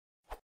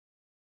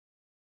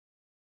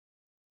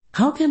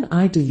How can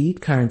I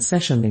delete current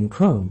session in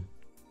Chrome?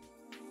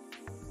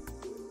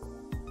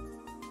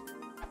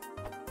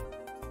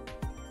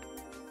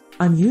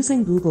 I'm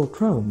using Google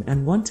Chrome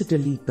and want to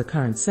delete the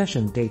current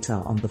session data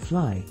on the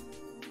fly.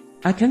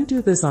 I can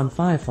do this on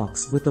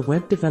Firefox with the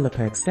Web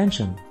Developer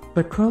extension,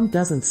 but Chrome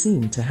doesn't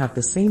seem to have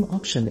the same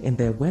option in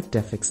their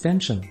WebDev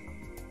extension.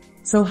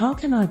 So how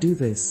can I do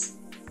this?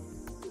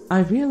 I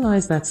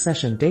realize that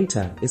session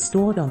data is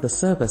stored on the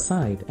server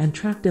side and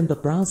tracked in the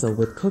browser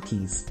with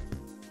cookies.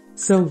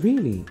 So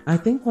really, I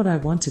think what I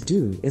want to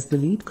do is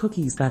delete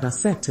cookies that are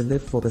set to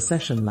live for the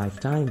session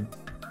lifetime.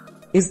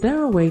 Is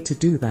there a way to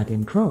do that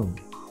in Chrome?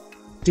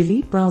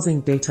 Delete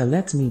browsing data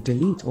lets me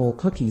delete all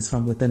cookies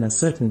from within a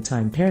certain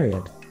time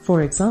period,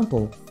 for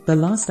example, the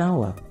last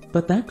hour,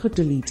 but that could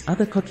delete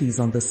other cookies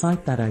on the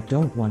site that I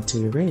don't want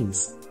to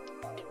erase.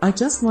 I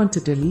just want to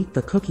delete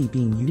the cookie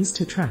being used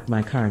to track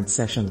my current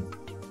session.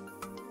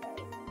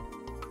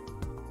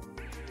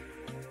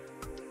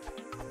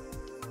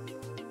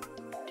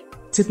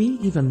 To be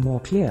even more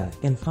clear,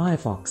 in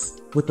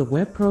Firefox, with the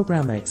web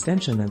programmer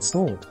extension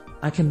installed,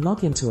 I can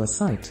log into a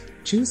site,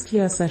 choose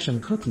Clear Session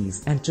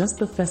Cookies, and just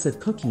the facet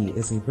cookie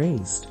is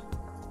erased.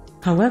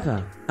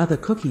 However, other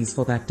cookies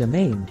for that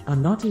domain are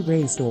not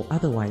erased or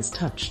otherwise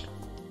touched.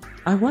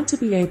 I want to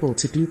be able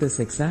to do this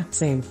exact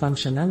same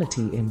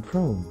functionality in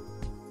Chrome.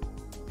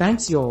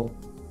 Thanks y'all.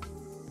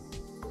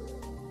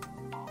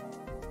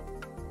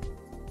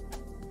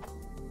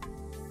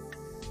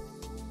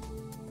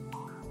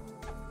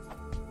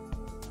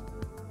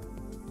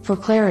 For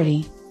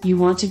clarity, you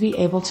want to be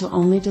able to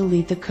only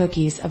delete the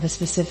cookies of a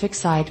specific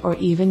site or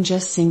even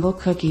just single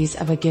cookies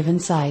of a given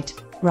site,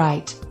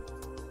 right?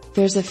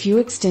 There's a few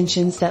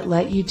extensions that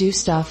let you do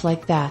stuff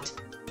like that.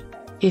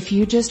 If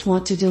you just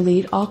want to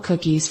delete all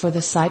cookies for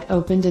the site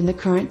opened in the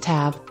current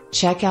tab,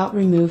 check out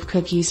Remove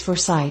Cookies for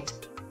Site.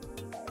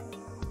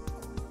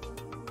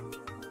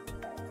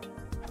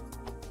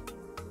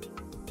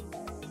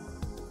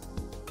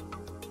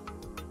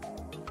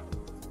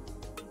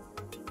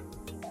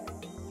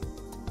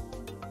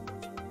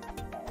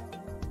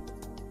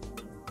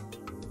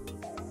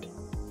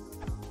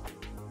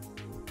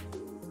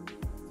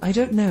 I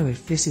don't know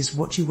if this is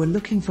what you were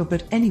looking for,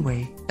 but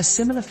anyway, a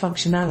similar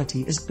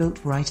functionality is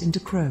built right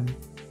into Chrome.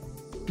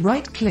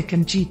 Right-click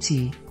and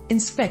GT,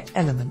 Inspect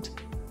Element.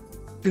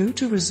 Go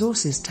to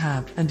Resources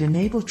tab and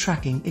enable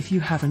tracking if you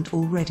haven't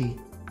already.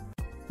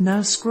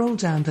 Now scroll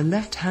down the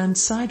left-hand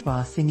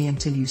sidebar thingy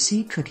until you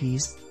see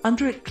Cookies.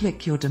 Under it,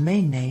 click your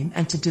domain name,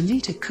 and to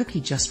delete a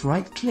cookie, just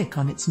right-click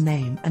on its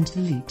name and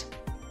delete.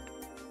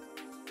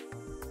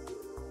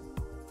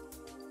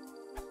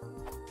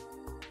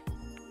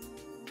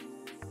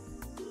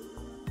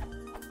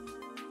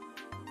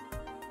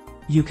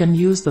 You can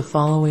use the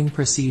following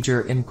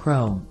procedure in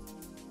Chrome.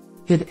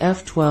 Hit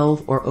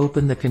F12 or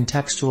open the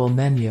contextual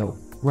menu,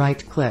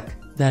 right-click,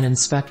 then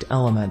Inspect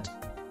Element.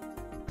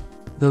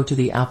 Go to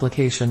the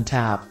Application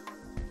tab.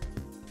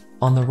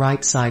 On the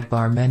right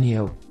sidebar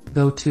menu,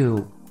 go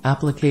to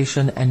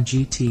Application and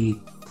GT,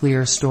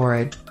 Clear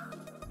Storage.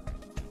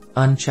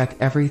 Uncheck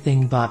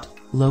everything but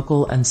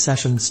Local and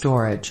Session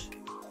Storage.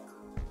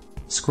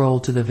 Scroll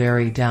to the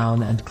very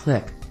down and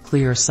click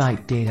Clear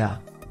Site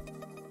Data.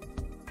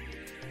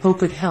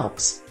 Hope it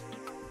helps.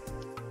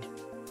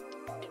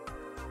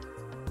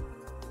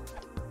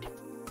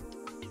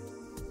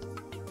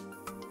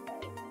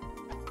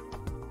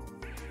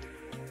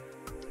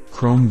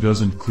 Chrome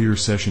doesn't clear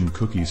session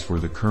cookies for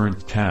the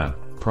current tab,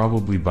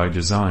 probably by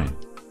design.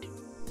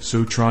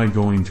 So try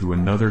going to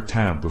another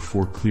tab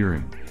before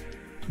clearing.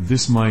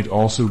 This might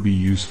also be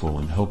useful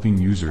in helping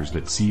users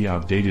that see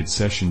outdated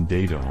session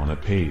data on a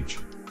page.